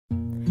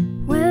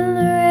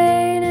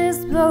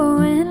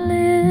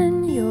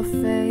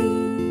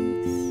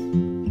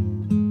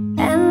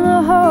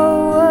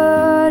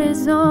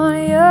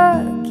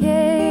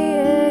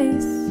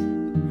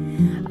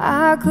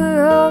I could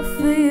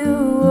offer you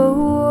a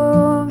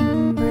warm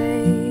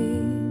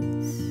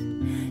embrace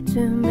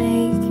to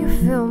make you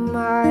feel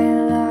my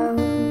love.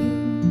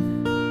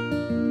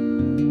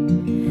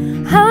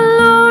 I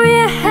know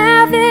you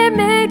haven't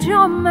made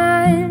your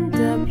mind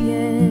up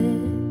yet,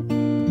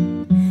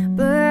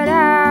 but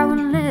I will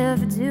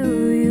never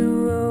do you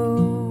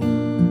wrong.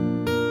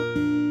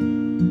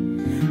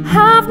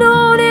 I've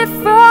known it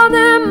from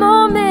the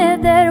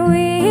moment that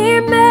we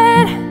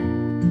met.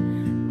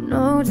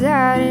 No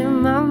doubt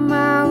in my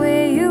mind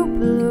where you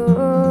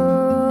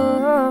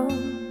belong.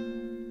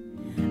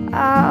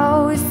 I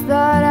always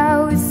thought I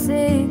would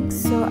sink,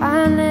 so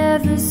I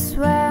never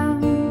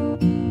swam.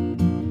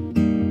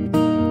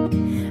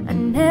 I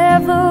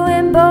never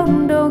went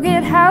boating, don't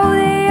get how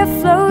they are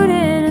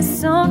floating. And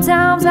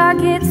sometimes I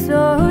get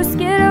so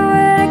scared of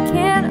what I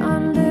can't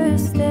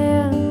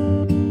understand.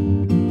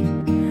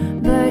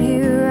 But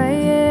here I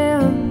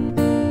am,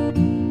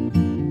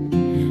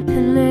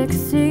 and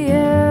next to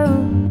you,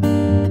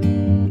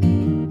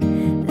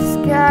 the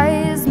sky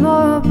is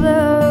more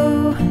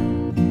blue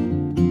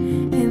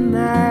in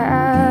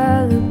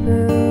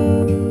Malibu.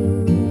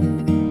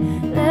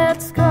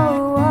 Let's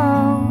go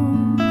all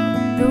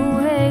the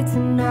way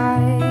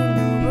tonight,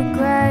 no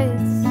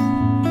regrets,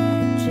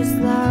 just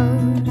love.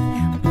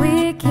 We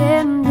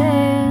can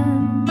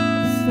dance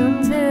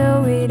until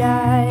we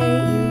die.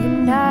 You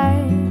and I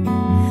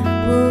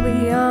will be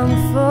young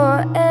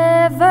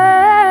forever.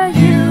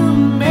 You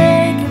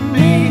making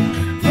me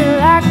feel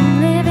like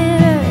I'm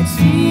living a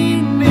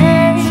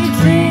teenage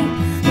dream.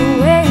 The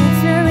way you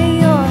turn me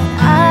on,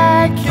 I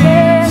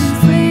can't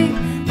sleep.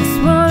 This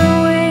one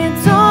away and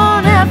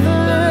don't ever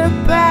look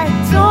back,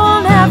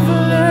 don't ever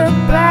look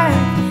back.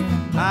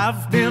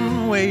 I've been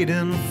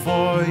waiting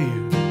for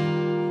you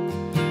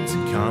to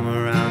come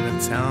around and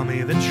tell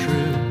me the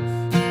truth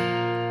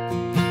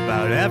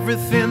about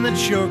everything that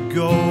you're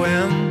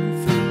going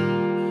through.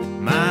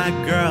 My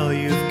girl,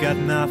 you've got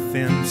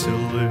nothing to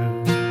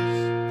lose.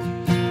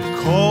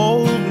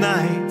 Cold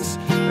nights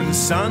and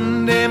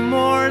Sunday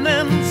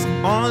mornings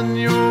on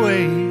your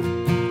way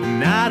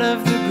and out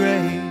of the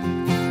grave.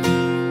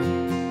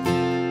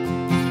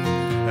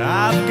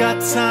 I've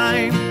got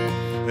time,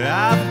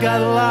 I've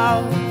got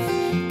love,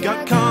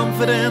 got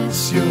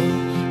confidence, you'll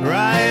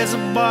rise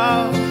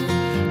above.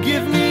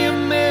 Give me a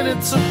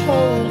minute to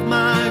hold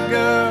my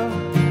girl.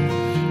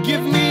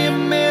 Give me a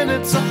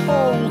minute to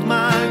hold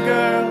my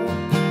girl.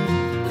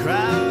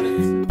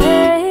 Crowded.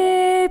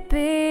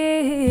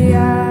 Baby,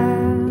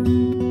 I'm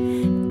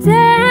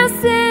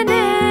dancing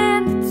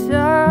in the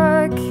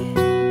dark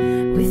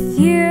with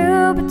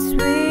you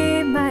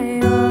between my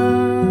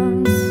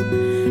arms,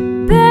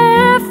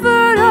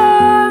 barefoot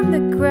on the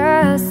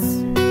grass,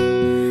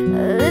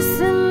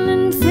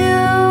 listening to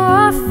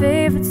our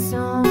favorite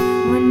song.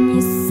 When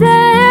you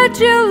said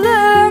you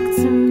looked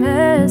a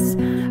mess,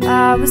 I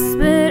was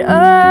split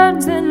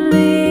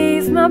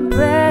underneath my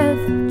breath,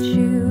 but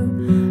you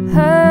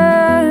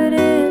heard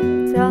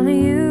it,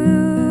 darling, you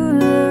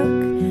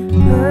look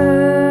perfect.